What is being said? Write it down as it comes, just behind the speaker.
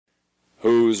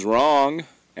Who's wrong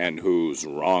and who's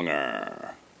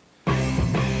wronger? In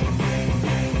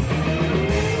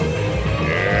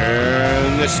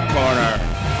this corner,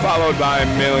 followed by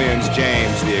millions,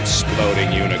 James the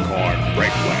Exploding Unicorn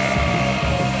Breakwell.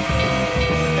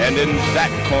 And in that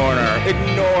corner,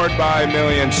 ignored by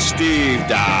millions, Steve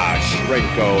Dash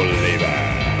Rinko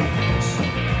Levens.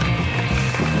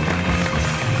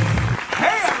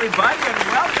 Hey everybody, and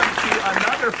welcome to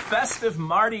another festive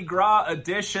Mardi Gras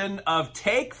edition of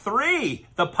Take 3,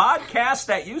 the podcast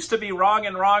that used to be Wrong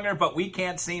and Wronger, but we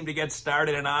can't seem to get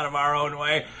started and out of our own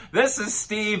way. This is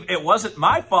Steve. It wasn't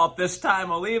my fault this time,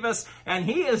 Olivas, and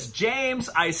he is James.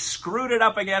 I screwed it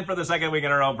up again for the second week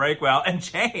in a row, Breakwell. And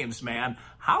James, man,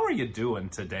 how are you doing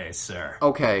today, sir?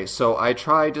 Okay, so I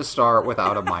tried to start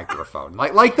without a microphone.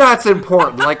 Like that's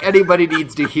important. Like anybody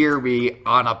needs to hear me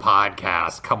on a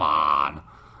podcast. Come on.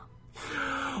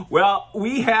 Well,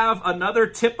 we have another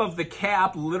tip of the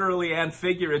cap, literally and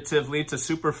figuratively, to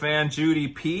superfan Judy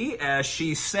P. as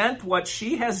she sent what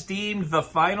she has deemed the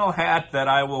final hat that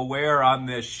I will wear on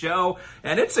this show,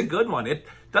 and it's a good one. It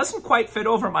doesn't quite fit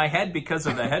over my head because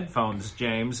of the headphones,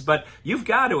 James, but you've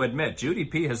got to admit, Judy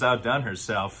P. has outdone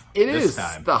herself this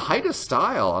time. It is the height of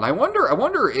style, and I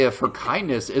wonder if her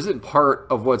kindness isn't part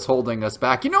of what's holding us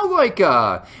back. You know, like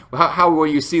how when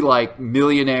you see like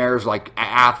millionaires, like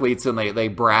athletes, and they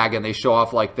brag and they show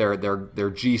off like their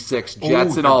G6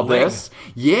 jets and all this.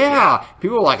 Yeah,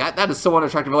 people are like, that is so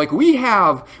unattractive. Like we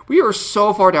are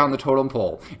so far down the totem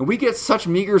pole, and we get such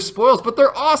meager spoils, but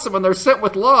they're awesome and they're sent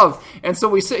with love, and so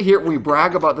we sit here and we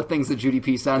brag about the things that Judy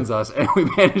P sends us, and we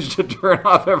manage to turn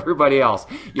off everybody else.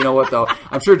 You know what, though?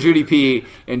 I'm sure Judy P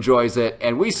enjoys it,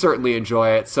 and we certainly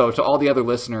enjoy it. So to all the other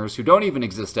listeners who don't even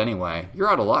exist anyway, you're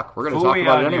out of luck. We're going to talk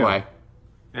about it anyway.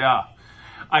 Yeah.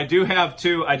 I do have,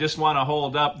 too, I just want to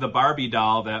hold up the Barbie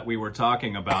doll that we were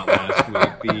talking about last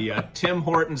week, the Tim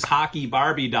Hortons hockey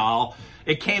Barbie doll.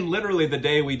 It came literally the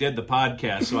day we did the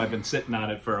podcast, so I've been sitting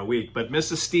on it for a week. But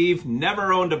Mrs. Steve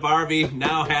never owned a Barbie,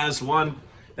 now has one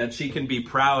that she can be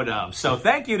proud of. So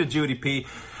thank you to Judy P.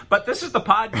 But this is the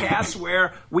podcast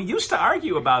where we used to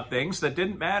argue about things that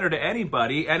didn't matter to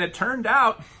anybody, and it turned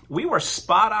out we were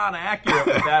spot on accurate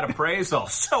with that appraisal.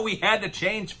 So we had to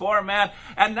change format,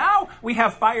 and now we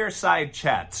have fireside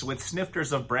chats with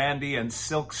snifters of brandy and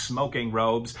silk smoking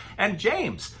robes. And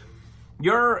James,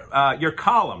 your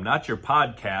column, not your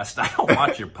podcast. I don't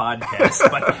watch your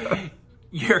podcast, but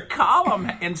your column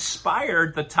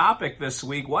inspired the topic this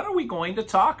week. What are we going to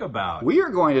talk about? We are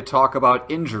going to talk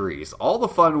about injuries, all the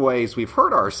fun ways we've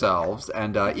hurt ourselves,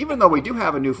 and even though we do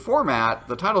have a new format,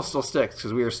 the title still sticks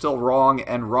because we are still wrong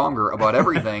and wronger about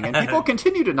everything, and people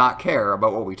continue to not care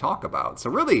about what we talk about. So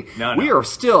really, we are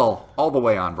still all the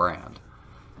way on brand.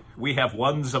 We have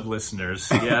ones of listeners,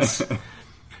 yes.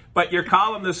 But your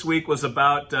column this week was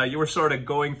about, you were sort of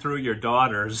going through your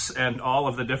daughters and all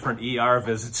of the different ER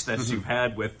visits that you've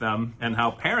had with them, and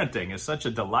how parenting is such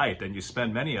a delight, and you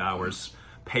spend many hours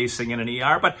pacing in an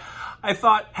ER. But I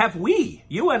thought, have we,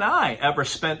 you and I, ever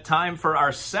spent time for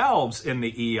ourselves in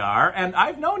the ER? And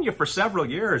I've known you for several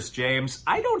years, James.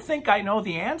 I don't think I know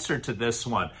the answer to this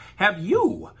one. Have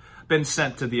you been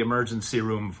sent to the emergency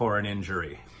room for an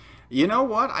injury? You know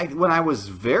what? When I was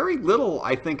very little,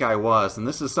 I think I was, and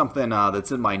this is something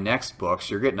that's in my next book.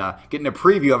 So you're getting a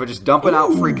preview of it, just dumping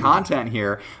out free content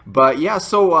here. But yeah,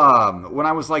 so when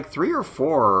I was like 3 or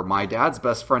 4, my dad's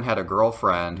best friend had a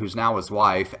girlfriend who's now his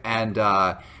wife, and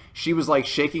she was like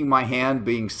shaking my hand,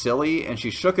 being silly, and she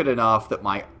shook it enough that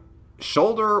my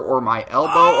shoulder or my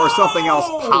elbow or something else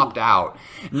popped out.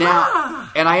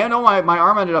 Now, and I know my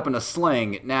arm ended up in a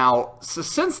sling. Now, so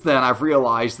since then, I've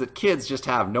realized that kids just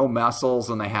have no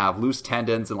muscles and they have loose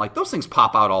tendons, and like those things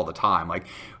pop out all the time. Like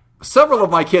several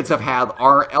of my kids have had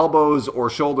our elbows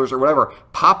or shoulders or whatever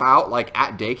pop out like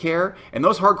at daycare, and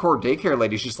those hardcore daycare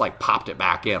ladies just like popped it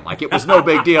back in. Like it was no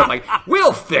big deal. Like,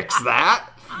 we'll fix that.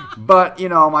 But, you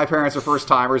know, my parents are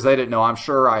first-timers. They didn't know. I'm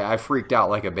sure I freaked out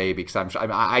like a baby because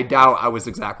I doubt I was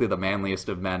exactly the manliest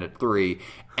of men at 3.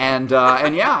 And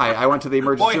yeah, I went to the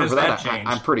emergency room for that.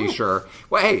 I'm pretty sure.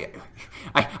 Well, hey,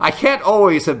 I can't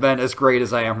always have been as great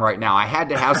as I am right now. I had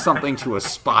to have something to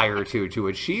aspire to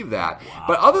achieve that. Wow.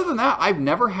 But other than that, I've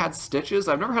never had stitches.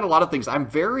 I've never had a lot of things. I'm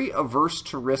very averse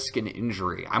to risk and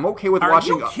injury. I'm okay with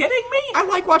watching. Are you kidding me? I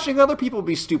like watching other people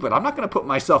be stupid. I'm not going to put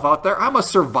myself out there. I'm a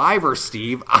survivor,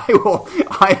 Steve.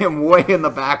 I am way in the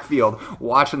backfield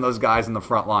watching those guys in the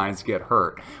front lines get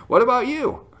hurt. What about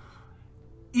you?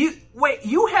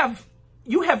 You have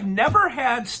you have never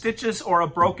had stitches or a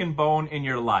broken bone in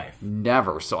your life?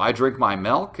 Never. So I drink my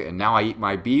milk, and now I eat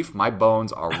my beef. My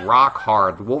bones are rock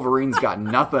hard. The Wolverine's got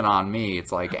nothing on me.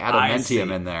 It's like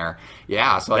adamantium in there.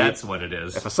 Yeah, so that's what it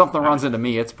is. If something runs into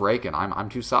me, it's breaking. I'm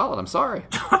too solid. I'm sorry.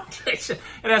 It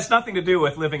has nothing to do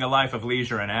with living a life of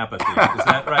leisure and apathy. Is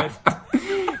that right?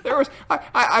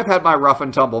 I've had my rough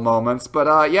and tumble moments,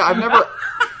 but yeah, I've never.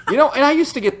 And I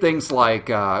used to get things like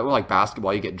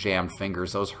basketball, you get jammed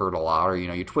fingers, those hurt a lot, or,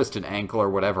 you twist an ankle or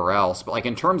whatever else. But, like,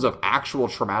 in terms of actual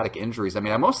traumatic injuries, I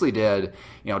mean, I mostly did,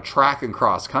 track and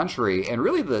cross country, and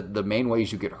really the main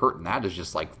ways you get hurt in that is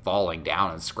just, like, falling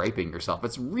down and scraping yourself.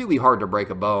 It's really hard to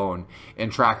break a bone in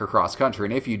track or cross country,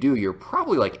 and if you do, you're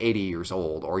probably, like, 80 years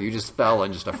old, or you just fell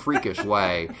in just a freakish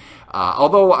way.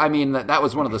 Although, I mean, that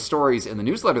was one of the stories in the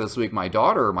newsletter this week. My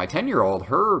daughter, my 10-year-old,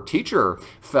 her teacher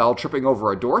fell tripping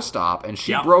over a doorstop, and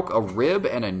she broke a rib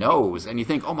and a nose. And you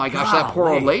think, oh my gosh, that poor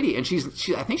old lady. And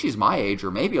I think she's my age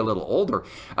or maybe a little older.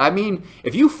 I mean,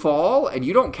 if you fall and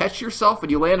you don't catch yourself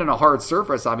and you land on a hard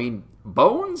surface, I mean,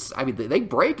 bones, I mean, they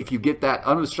break if you get that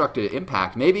unobstructed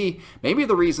impact. Maybe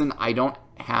the reason I don't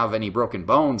have any broken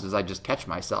bones is I just catch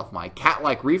myself. My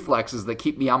cat-like reflexes that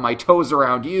keep me on my toes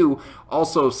around you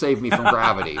also save me from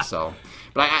gravity. So,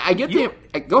 but I get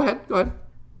go ahead.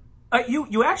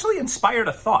 You actually inspired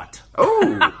a thought.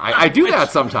 Oh, I do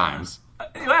that sometimes.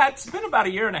 It's been about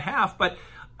a year and a half, but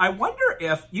I wonder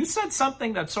if you said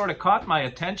something that sort of caught my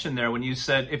attention there when you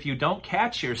said, if you don't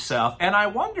catch yourself. And I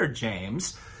wonder,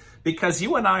 James, because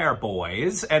you and I are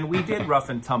boys and we did rough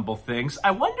and tumble things,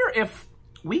 I wonder if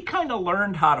we kind of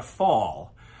learned how to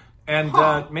fall, and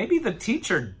maybe the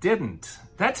teacher didn't.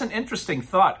 That's an interesting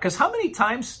thought, because how many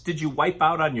times did you wipe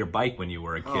out on your bike when you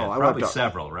were a kid? Probably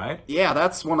several, right? Yeah,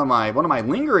 that's one of my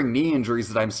lingering knee injuries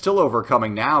that I'm still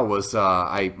overcoming now. Was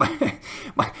I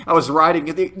was riding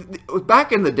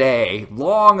back in the day,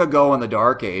 long ago in the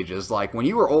dark ages. Like when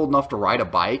you were old enough to ride a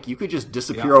bike, you could just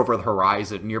disappear over the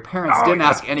horizon, and your parents didn't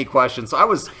ask any questions. So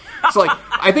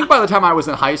I think by the time I was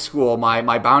in high school,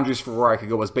 my boundaries for where I could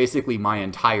go was basically my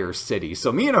entire city.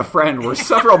 So me and a friend were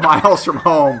several miles from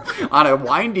home on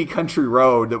a windy country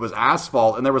road that was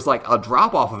asphalt, and there was like a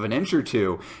drop off of an inch or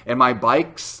two, and my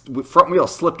bike's front wheel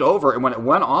slipped over, and when it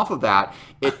went off of that,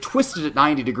 it twisted at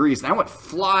 90 degrees, and I went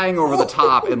flying over the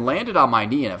top and landed on my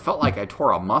knee, and it felt like I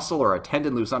tore a muscle or a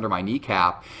tendon loose under my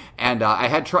kneecap. And I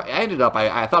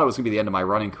thought it was going to be the end of my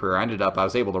running career. I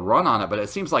was able to run on it, but it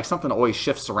seems like something always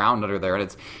shifts around under there,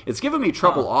 and it's given me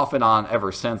trouble off and on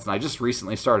ever since. And I just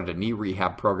recently started a knee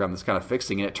rehab program that's kind of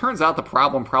fixing it. It turns out the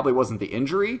problem probably wasn't the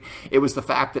injury; it was the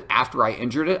fact that after I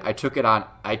injured it, I took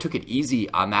it easy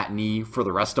on that knee for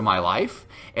the rest of my life,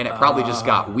 and it probably just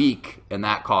got weak, and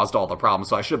that caused all the problems.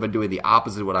 So I should have been doing the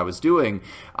opposite of what I was doing.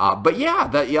 But yeah,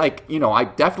 I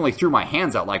definitely threw my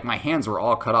hands out. Like my hands were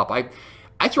all cut up.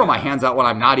 I throw my hands out when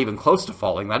I'm not even close to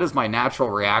falling. That is my natural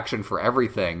reaction for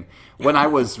everything. When I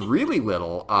was really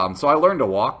little, so I learned to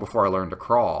walk before I learned to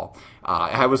crawl.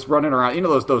 I was running around,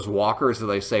 those walkers that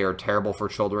they say are terrible for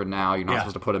children now. You're not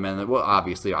supposed to put them in. Well,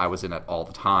 obviously, I was in it all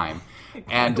the time.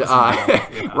 And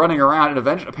running around, and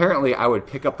eventually, apparently, I would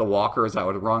pick up the walker as I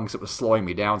would run because it was slowing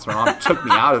me down. So my mom took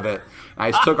me out of it, and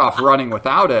I just took off running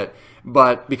without it.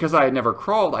 But because I had never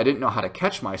crawled, I didn't know how to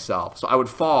catch myself. So I would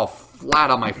fall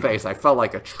flat on my face. I felt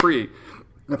like a tree.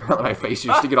 Apparently my face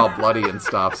used to get all bloody and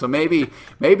stuff. So maybe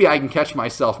I can catch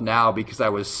myself now because I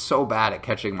was so bad at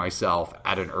catching myself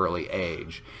at an early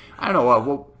age. I don't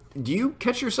know. Do you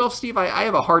catch yourself, Steve? I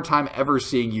have a hard time ever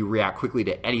seeing you react quickly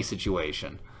to any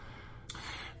situation.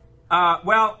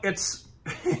 Well, it's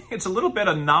a little bit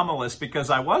anomalous because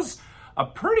I was a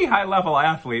pretty high-level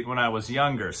athlete when I was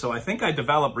younger, so I think I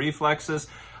developed reflexes.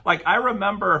 Like, I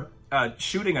remember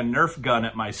shooting a Nerf gun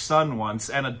at my son once,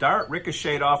 and a dart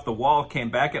ricocheted off the wall, came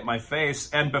back at my face,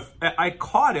 and I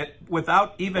caught it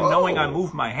without even knowing I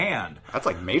moved my hand. That's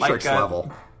like Matrix level.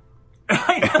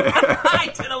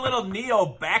 I did a little Neo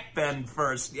back bend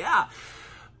first, yeah.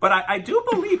 But I do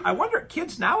believe, I wonder,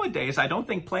 kids nowadays, I don't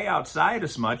think play outside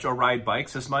as much or ride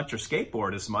bikes as much or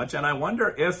skateboard as much. And I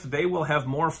wonder if they will have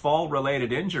more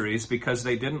fall-related injuries because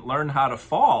they didn't learn how to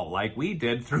fall like we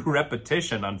did through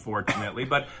repetition, unfortunately.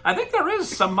 But I think there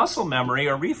is some muscle memory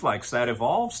or reflex that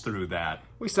evolves through that.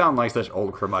 We sound like such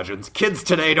old curmudgeons. Kids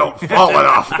today don't fall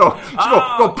enough.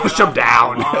 Go push them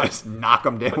down. Just knock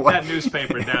them down. Put that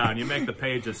newspaper down. You make the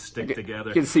pages stick together.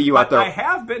 You can see you out there. I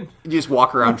have been. You just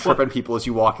walk around tripping people as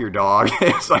you walk your dog.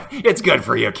 It's like, it's good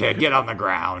for you, kid. Get on the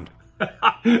ground.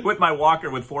 With my walker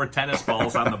with 4 tennis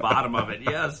balls on the bottom of it,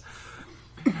 yes.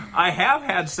 I have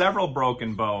had several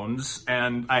broken bones,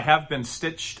 and I have been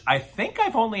stitched. I think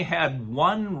I've only had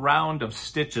one round of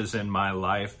stitches in my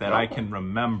life that I can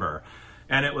remember.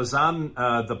 And it was on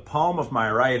the palm of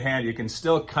my right hand. You can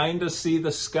still kind of see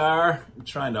the scar. I'm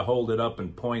trying to hold it up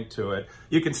and point to it.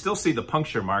 You can still see the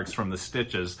puncture marks from the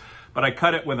stitches. But I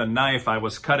cut it with a knife. I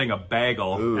was cutting a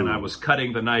bagel, and I was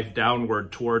cutting the knife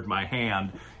downward toward my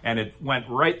hand. And it went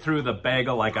right through the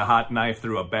bagel like a hot knife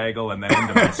through a bagel and then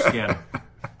into my skin.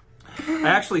 I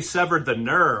actually severed the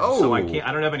nerve, so I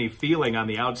don't have any feeling on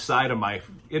the outside of my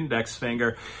index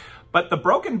finger. But the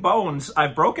broken bones,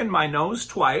 I've broken my nose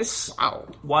twice. Wow.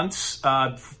 Once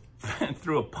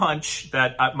through a punch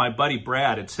that my buddy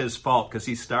Brad, it's his fault because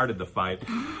he started the fight.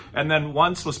 And then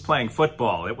once was playing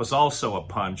football. It was also a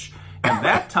punch. And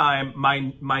that time,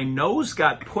 my nose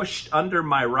got pushed under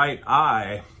my right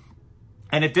eye,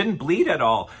 and it didn't bleed at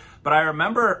all. But I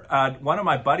remember one of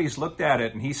my buddies looked at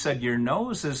it and he said, "Your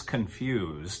nose is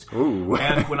confused." Ooh.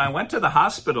 And when I went to the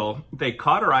hospital, they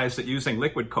cauterized it using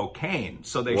liquid cocaine.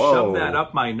 So they shoved that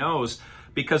up my nose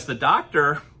because the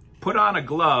doctor put on a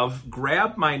glove,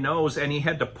 grabbed my nose, and he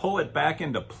had to pull it back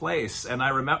into place. And I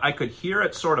remember I could hear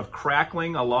it sort of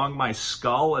crackling along my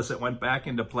skull as it went back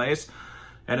into place.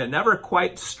 And it never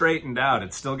quite straightened out.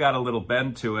 It still got a little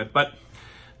bend to it. But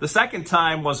the second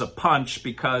time was a punch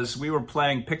because we were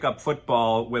playing pickup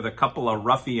football with a couple of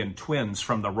ruffian twins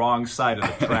from the wrong side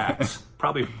of the tracks,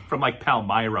 probably from like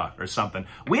Palmyra or something.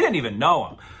 We didn't even know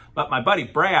them. But my buddy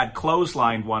Brad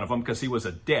clotheslined one of them because he was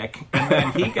a dick. And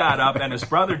then he got up and his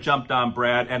brother jumped on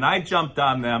Brad and I jumped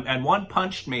on them and one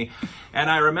punched me. And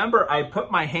I remember I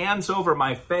put my hands over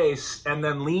my face and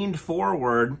then leaned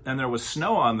forward and there was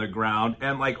snow on the ground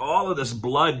and like all of this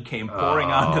blood came pouring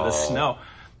onto the snow.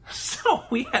 So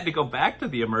we had to go back to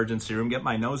the emergency room, get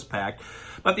my nose packed.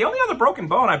 But the only other broken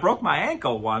bone, I broke my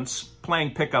ankle once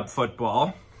playing pickup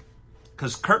football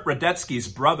because Kurt Radetzky's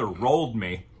brother rolled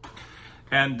me.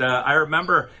 And I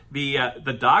remember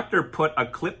the doctor put a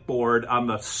clipboard on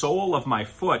the sole of my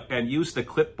foot and used the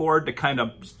clipboard to kind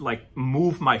of like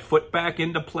move my foot back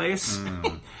into place.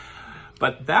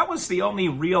 But that was the only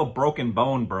real broken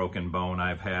bone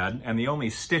I've had, and the only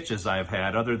stitches I've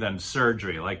had other than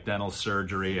surgery, like dental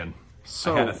surgery. And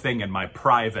I had a thing in my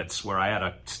privates where I had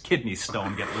a kidney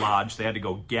stone get lodged. They had to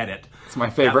go get it. It's my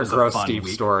favorite Gross Steve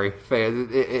story.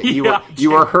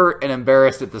 You were hurt and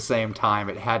embarrassed at the same time.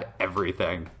 It had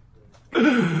everything.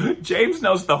 James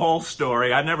knows the whole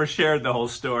story. I never shared the whole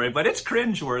story, but it's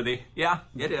cringeworthy. Yeah,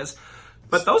 it is.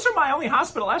 But those are my only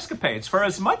hospital escapades. For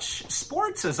as much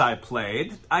sports as I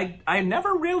played, I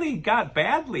never really got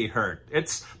badly hurt.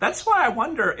 That's why I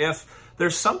wonder if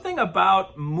there's something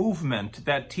about movement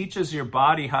that teaches your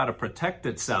body how to protect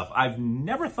itself. I've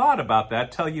never thought about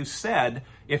that till you said,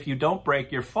 if you don't break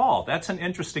your fall. That's an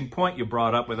interesting point you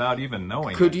brought up without even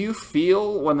knowing Could you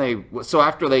feel when so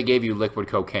after they gave you liquid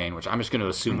cocaine, which I'm just going to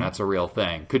assume that's a real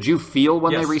thing, could you feel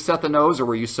when they reset the nose, or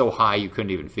were you so high you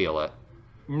couldn't even feel it?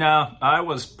 No,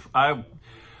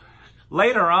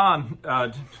 later on,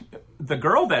 the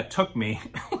girl that took me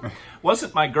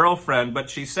wasn't my girlfriend, but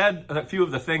she said a few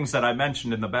of the things that I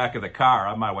mentioned in the back of the car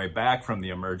on my way back from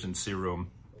the emergency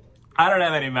room. I don't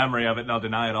have any memory of it, and I'll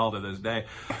deny it all to this day.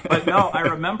 But no, I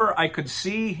remember I could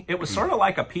see, it was sort of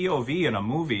like a POV in a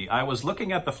movie. I was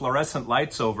looking at the fluorescent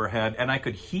lights overhead, and I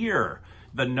could hear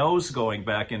the nose going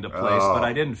back into place, but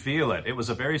I didn't feel it. It was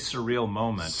a very surreal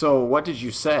moment. So what did you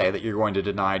say that you're going to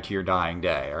deny to your dying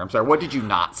day? Or I'm sorry, what did you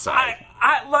not say?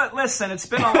 Listen, it's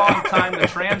been a long time. The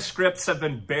transcripts have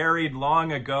been buried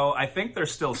long ago. I think they're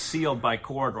still sealed by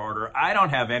court order. I don't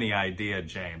have any idea,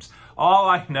 James. All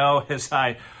I know is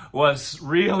I was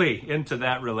really into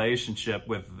that relationship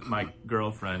with my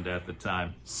girlfriend at the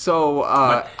time. So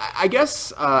I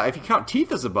guess if you count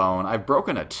teeth as a bone, I've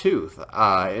broken a tooth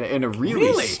in a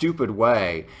really stupid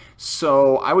way.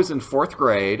 So I was in 4th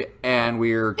grade, and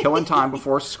we were killing time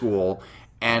before school,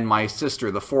 and my sister,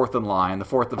 the 4th in line, the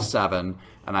 4th of 7,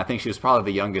 and I think she was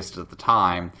probably the youngest at the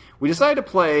time, we decided to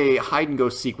play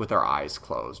hide-and-go-seek with our eyes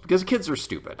closed, because kids are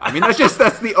stupid. I mean, that's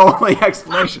the only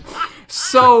explanation.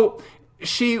 So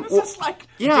this is like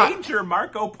Danger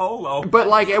Marco Polo. But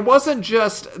like, it wasn't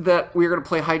just that we were going to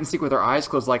play hide and seek with our eyes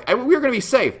closed. Like, we were going to be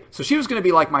safe. So she was going to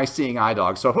be like my seeing eye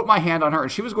dog. So I put my hand on her,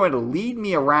 and she was going to lead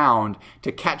me around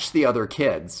to catch the other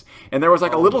kids. And there was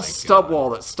like a little stub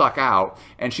wall that stuck out,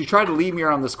 and she tried to lead me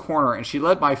around this corner, and she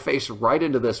led my face right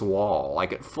into this wall,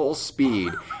 like at full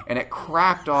speed, and it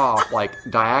cracked off like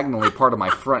diagonally part of my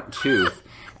front tooth.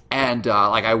 And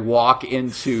like I walk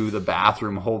into the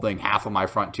bathroom holding half of my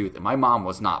front tooth, and my mom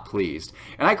was not pleased.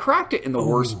 And I cracked it in the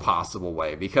worst possible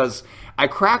way because I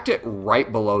cracked it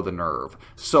right below the nerve.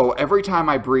 So every time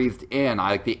I breathed in,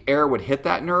 like the air would hit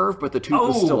that nerve, but the tooth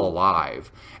was still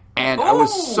alive. And I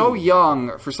was so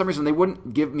young, for some reason, they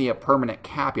wouldn't give me a permanent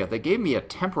cap yet. They gave me a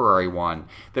temporary one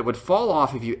that would fall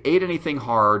off if you ate anything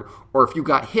hard or if you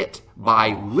got hit by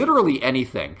literally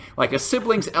anything, like a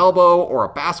sibling's elbow or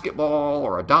a basketball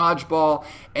or a dodgeball.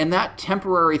 And that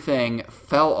temporary thing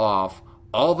fell off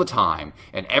all the time.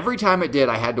 And every time it did,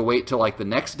 I had to wait till like the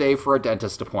next day for a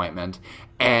dentist appointment.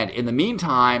 And in the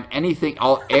meantime, anything,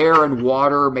 all air and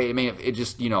water made it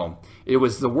just, it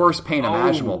was the worst pain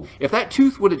imaginable. If that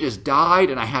tooth would have just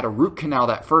died and I had a root canal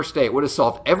that first day, it would have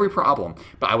solved every problem.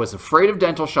 But I was afraid of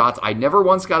dental shots. I never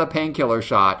once got a painkiller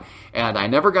shot, and I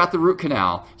never got the root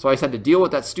canal. So I just had to deal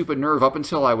with that stupid nerve up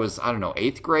until I was,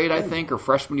 8th grade, I think, or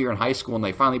freshman year in high school, and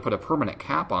they finally put a permanent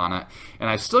cap on it. And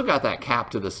I still got that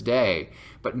cap to this day.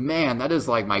 But man, that is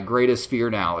like my greatest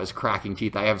fear now is cracking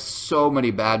teeth. I have so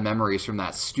many bad memories from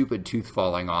that stupid tooth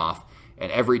falling off.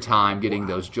 And every time getting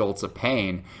those jolts of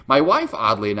pain. My wife,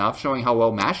 oddly enough, showing how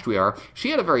well matched we are,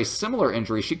 she had a very similar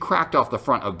injury. She cracked off the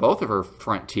front of both of her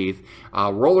front teeth,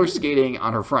 roller skating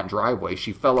on her front driveway.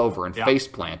 She fell over and face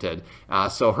planted.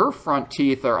 So her front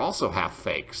teeth are also half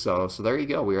fake. So there you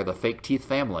go. We are the fake teeth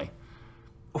family.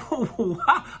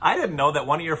 Wow. I didn't know that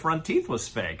one of your front teeth was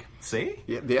fake. See?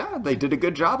 Yeah, they did a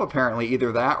good job, apparently.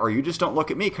 Either that or you just don't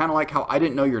look at me. Kind of like how I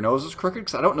didn't know your nose was crooked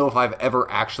because I don't know if I've ever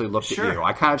actually looked at you.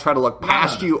 I kind of try to look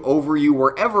past you, over you,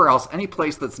 wherever else, any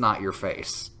place that's not your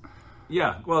face.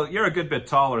 Yeah, well, you're a good bit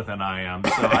taller than I am,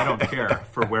 so I don't care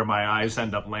for where my eyes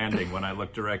end up landing when I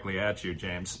look directly at you,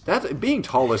 James. Being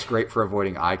tall is great for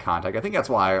avoiding eye contact. I think that's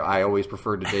why I always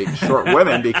prefer to date short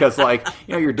women because,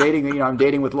 you're dating, I'm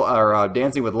dating with or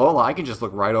dancing with Lola. I can just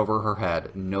look right over her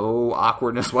head, no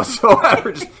awkwardness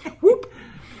whatsoever. Just whoop.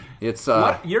 It's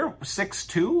what? You're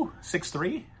 6'2",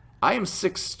 6'3"? I am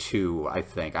 6'2", I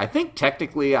think. I think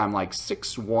technically I'm like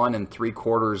 6'1" and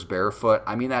 3/4 barefoot.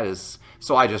 I mean, that is...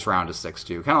 So I just round to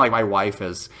 6'2". Kind of like my wife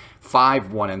is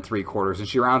 5'1" and 3/4", and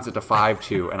she rounds it to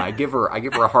 5'2", and I give her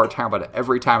a hard time about it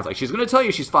every time. It's like, she's going to tell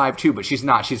you she's 5'2", but she's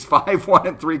not. She's 5'1"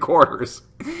 and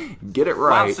 3/4". Get it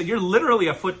right. Wow, so you're literally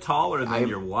a foot taller than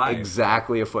your wife.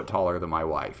 Exactly a foot taller than my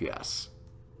wife, yes.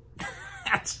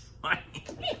 That's funny.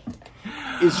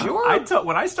 Is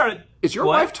your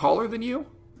wife taller than you?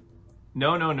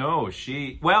 No.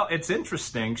 Well, it's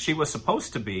interesting. She was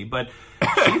supposed to be, but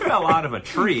she fell out of a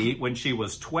tree when she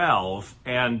was 12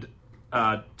 and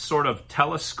sort of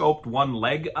telescoped one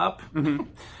leg up. Mm-hmm.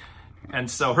 And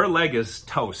so her leg is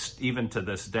toast even to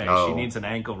this day. Oh. She needs an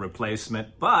ankle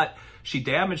replacement, but she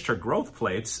damaged her growth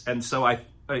plates. And so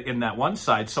in that one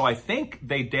side. So I think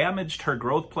they damaged her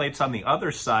growth plates on the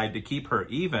other side to keep her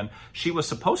even. She was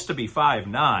supposed to be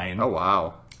 5'9". Oh,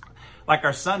 wow. Like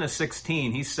our son is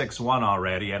 16, he's 6'1"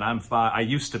 already, and I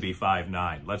used to be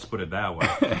 5'9", let's put it that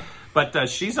way. But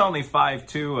she's only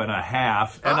 5'2" and a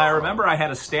half, and I remember I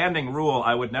had a standing rule,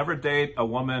 I would never date a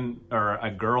woman, or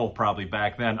a girl probably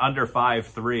back then, under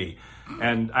 5'3".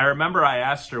 And I remember I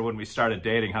asked her when we started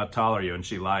dating, how tall are you? And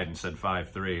she lied and said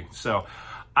 5'3". So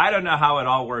I don't know how it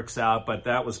all works out, but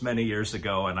that was many years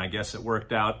ago, and I guess it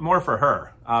worked out more for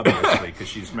her, obviously, because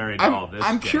she's married to all this.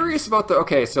 I'm curious about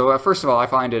so first of all, I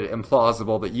find it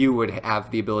implausible that you would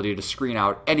have the ability to screen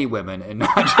out any women and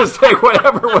not just take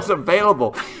whatever was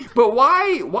available. But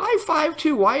why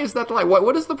 5'2"? Why is that the line?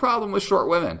 What is the problem with short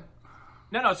women?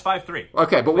 No, it's 5'3".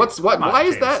 Okay, but why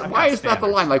is that the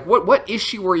line? Like, what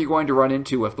issue were you going to run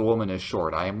into if the woman is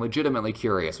short? I am legitimately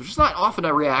curious, which is not often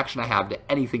a reaction I have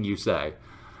to anything you say.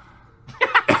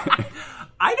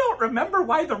 I don't remember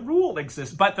why the rule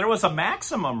exists, but there was a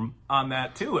maximum on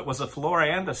that too. It was a floor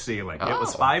and a ceiling. Oh. It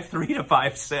was 5'3" to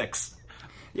 5'6".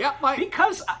 Yeah,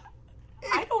 because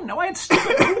I don't know. I had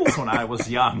stupid rules when I was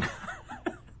young.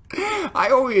 I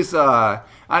always, and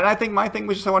I think my thing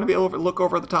was just I want to be able to look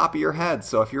over the top of your head.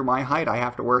 So if you're my height, I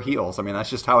have to wear heels. I mean, that's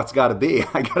just how it's got to be.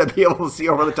 I got to be able to see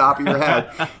over the top of your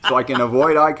head so I can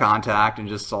avoid eye contact and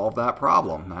just solve that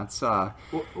problem. That's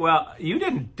Well, you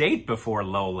didn't date before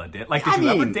Lola, did? Like, did you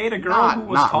ever date a girl who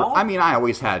was tall? I mean, I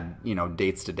always had,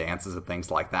 dates to dances and things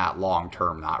like that. Long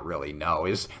term, not really. No,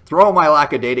 is throw my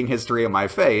lack of dating history in my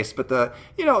face. But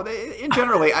in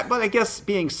generally, but I guess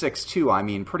being 6'2", I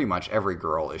mean, pretty much every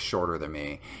girl is shorter than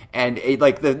me, and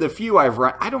the few I've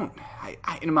run,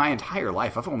 in my entire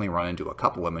life, I've only run into a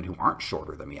couple women who aren't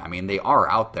shorter than me. I mean, they are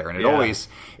out there, and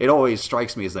it always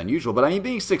strikes me as unusual. But I mean,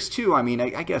 being 6'2", I mean,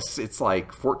 I guess it's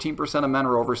like 14% of men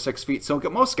are over 6 feet. So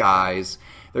most guys,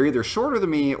 they're either shorter than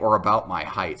me or about my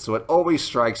height. So it always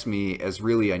strikes me as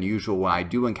really unusual when I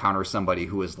do encounter somebody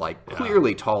who is like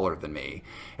clearly taller than me.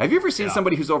 Have you ever seen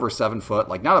somebody who's over 7 foot?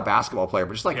 Like not a basketball player,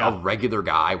 but just like a regular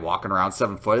guy walking around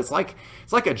 7 foot. It's like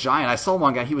a giant. I saw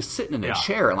one guy, he was sitting in a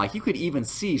chair, and like you could even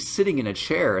see sitting in a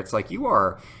chair. It's like you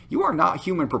are not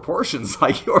human proportions.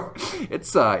 Like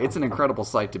it's an incredible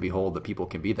sight to behold that people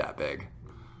can be that big.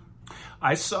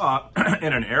 I saw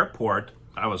in an airport,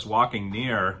 I was walking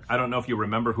near, I don't know if you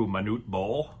remember who Manute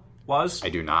Bol was. I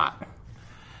do not.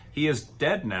 He is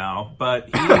dead now,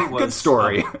 but he was... Good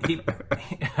story.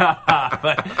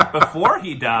 But before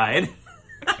he died,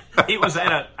 he was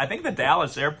at I think the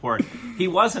Dallas airport. He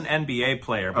was an NBA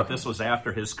player, but this was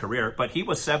after his career. But he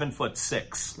was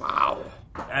 7'6". Wow.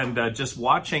 And just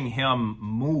watching him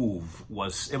move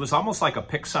it was almost like a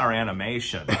Pixar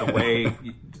animation, the way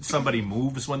somebody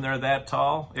moves when they're that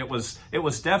tall. It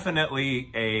was definitely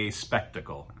a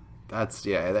spectacle. That's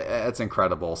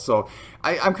incredible. So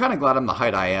I'm kind of glad I'm the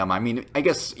height I am. I mean, I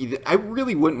guess I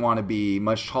really wouldn't want to be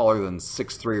much taller than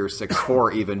 6'3" or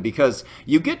 6'4" even, because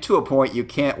you get to a point you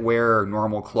can't wear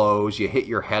normal clothes. You hit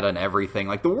your head on everything.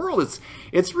 Like the world,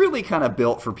 it's really kind of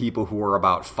built for people who are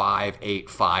about 5'8",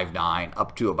 5'9",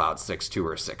 up to about 6'2"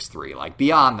 or 6'3". Like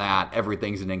beyond that,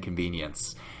 everything's an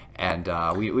inconvenience. And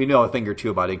we know a thing or two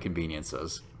about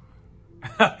inconveniences.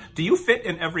 Do you fit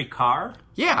in every car?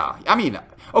 Yeah, I mean,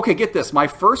 okay, get this. My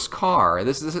first car,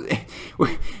 this is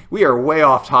we are way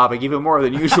off topic, even more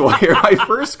than usual here. My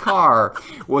first car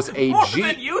was a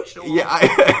than usual.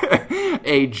 Yeah,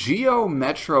 a Geo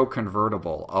Metro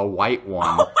convertible, a white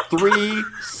one, 3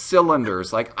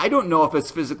 cylinders. Like, I don't know if it's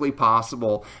physically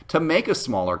possible to make a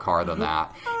smaller car than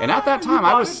that. And at that time,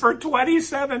 I was for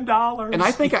 $27. And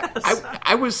I think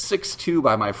I was 6'2"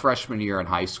 by my freshman year in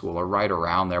high school, or right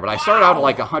around there. But I started out at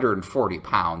like 140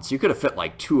 pounds. So you could have fit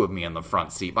like 2 of me in the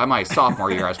front seat. By my sophomore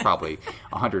year, I was probably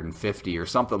 150 or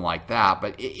something like that.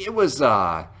 But it was,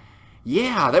 that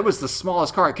was the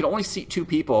smallest car. It could only seat 2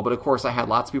 people, but of course I had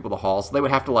lots of people to haul, so they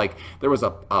would have to there was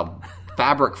a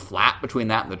fabric flap between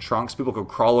that and the trunk, so people could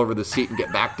crawl over the seat and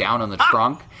get back down in the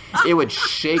trunk. It would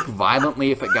shake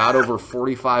violently if it got over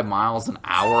 45 miles an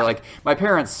hour. Like, my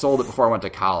parents sold it before I went to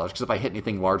college, because if I hit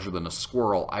anything larger than a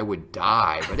squirrel, I would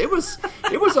die. But it was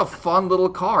a fun little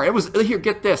car. It was, here,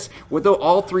 get this, with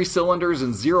all 3 cylinders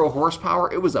and 0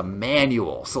 horsepower, it was a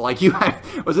manual. So, like, I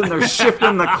was in there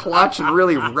shifting the clutch and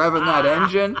really revving that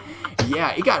engine. Yeah,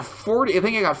 I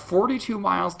think it got 42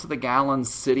 miles to the gallon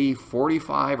city,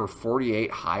 45 or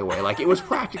 48 highway. Like, it was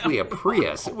practically a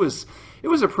Prius. It was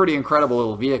a pretty incredible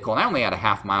little vehicle. And I only had a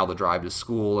half mile to drive to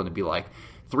school, and it'd be like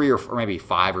 3 or maybe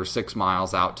 5 or 6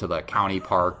 miles out to the county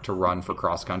park to run for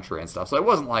cross country and stuff. So it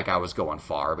wasn't like I was going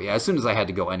far. But yeah, as soon as I had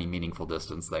to go any meaningful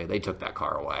distance, they took that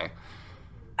car away.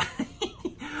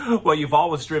 Well, you've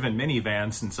always driven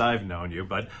minivans since I've known you,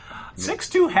 but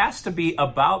 6'2" has to be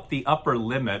about the upper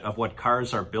limit of what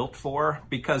cars are built for,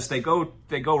 because they go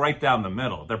right down the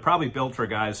middle. They're probably built for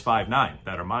guys 5'9"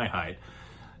 that are my height.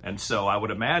 And so I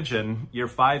would imagine you're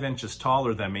 5 inches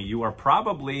taller than me. You are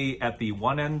probably at the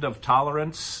one end of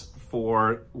tolerance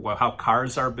for how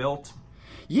cars are built.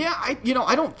 Yeah, I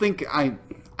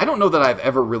don't know that I've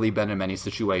ever really been in many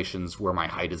situations where my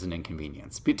height is an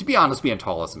inconvenience. To be honest, being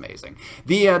tall is amazing.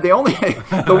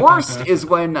 The worst is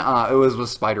when it was with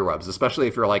spider webs, especially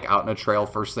if you're like out in a trail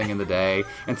first thing in the day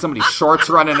and somebody's shorts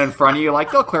running in front of you.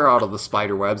 Like, they'll clear out of the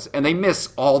spider webs and they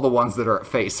miss all the ones that are at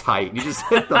face height. You just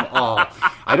hit them all.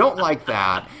 I don't like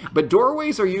that. But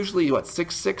doorways are usually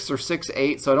 6'6" or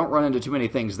 6'8", so I don't run into too many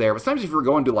things there. But sometimes if you're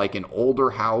going to like an older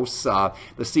house,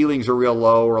 the ceilings are real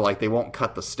low, or like they won't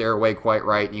cut the stairway quite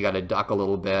right, and you got to duck a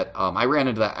little bit. I ran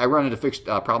into that. I run into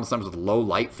problems sometimes with low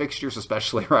light fixtures,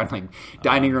 especially around like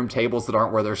dining room tables that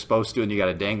aren't where they're supposed to, and you got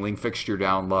a dangling fixture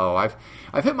down low. I've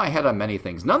hit my head on many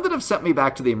things. None that have sent me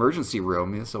back to the emergency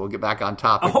room, so we'll get back on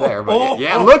topic there. But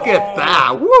look at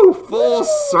that. Woo, full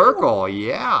circle.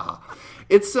 Yeah.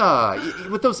 It's,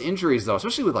 with those injuries, though,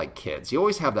 especially with, like, kids, you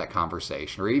always have that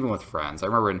conversation, or even with friends. I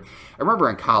remember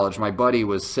in college, my buddy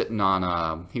was sitting on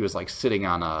a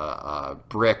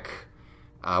brick,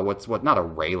 not a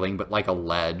railing, but like a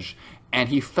ledge, and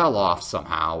he fell off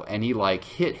somehow, and he, like,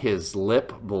 hit his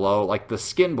lip below, like, the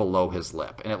skin below his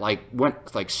lip, and it, like,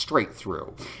 went, like, straight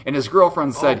through. And his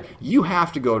girlfriend said, you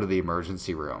have to go to the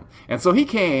emergency room. And so he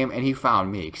came, and he found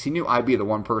me, because he knew I'd be the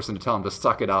one person to tell him to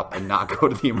suck it up and not go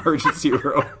to the emergency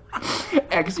room.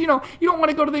 Because, you don't want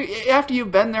to go to after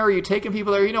you've been there or you've taken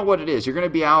people there, you know what it is. You're going to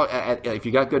be out, if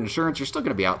you got good insurance, you're still going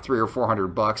to be out $300 or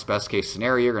 $400, best case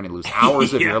scenario. You're going to lose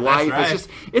hours of your life. Right.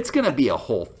 It's going to be a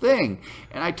whole thing.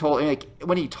 And I told him,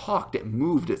 when he talked, it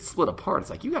moved, it split apart. It's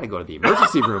like, you got to go to the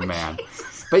emergency room, man.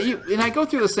 But and I go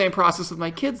through the same process with my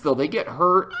kids, though. They get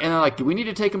hurt, and they're like, do we need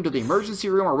to take them to the emergency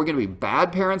room? Are we going to be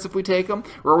bad parents if we take them?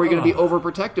 Or are we going to be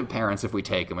overprotective parents if we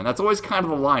take them? And that's always kind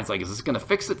of the line. It's like, is this going to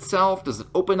fix itself? Does it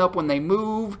open up when they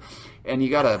move? And you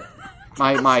got to...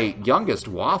 My youngest,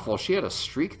 Waffle, she had a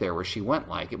streak there where she went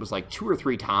it was 2 or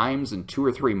 3 times in 2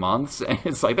 or 3 months. And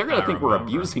it's like, they're going to think we're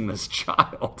abusing this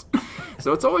child.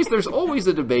 So there's always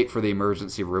a debate for the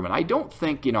emergency room. And I don't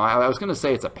think, I was going to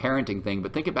say it's a parenting thing,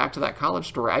 but thinking back to that college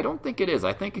story, I don't think it is.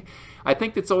 I think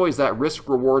it's always that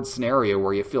risk-reward scenario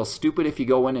where you feel stupid if you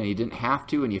go in and you didn't have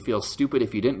to, and you feel stupid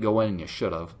if you didn't go in and you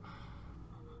should have.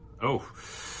 Oh,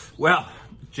 well...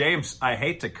 James, I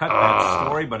hate to cut that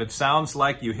story, but it sounds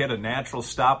like you hit a natural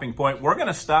stopping point. We're going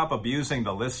to stop abusing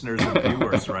the listeners and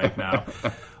viewers right now.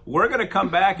 We're going to come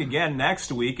back again next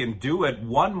week and do it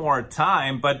one more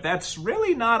time, but that's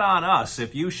really not on us.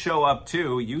 If you show up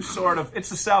too,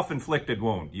 it's a self-inflicted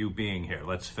wound, you being here,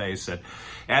 let's face it.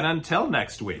 And until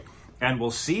next week, and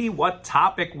we'll see what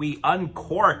topic we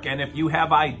uncork, and if you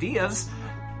have ideas...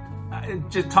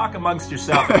 just talk amongst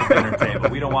yourself at the dinner table.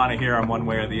 We don't want to hear them one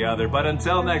way or the other. But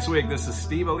until next week, this is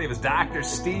Steve Olivas, Dr.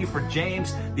 Steve for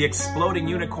James, the Exploding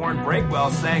Unicorn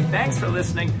Breakwell, saying thanks for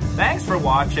listening, thanks for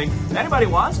watching. If anybody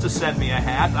wants to send me a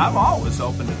hat, I'm always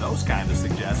open to those kind of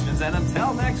suggestions. And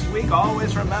until next week,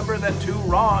 always remember that 2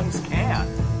 wrongs can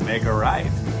make a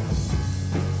right.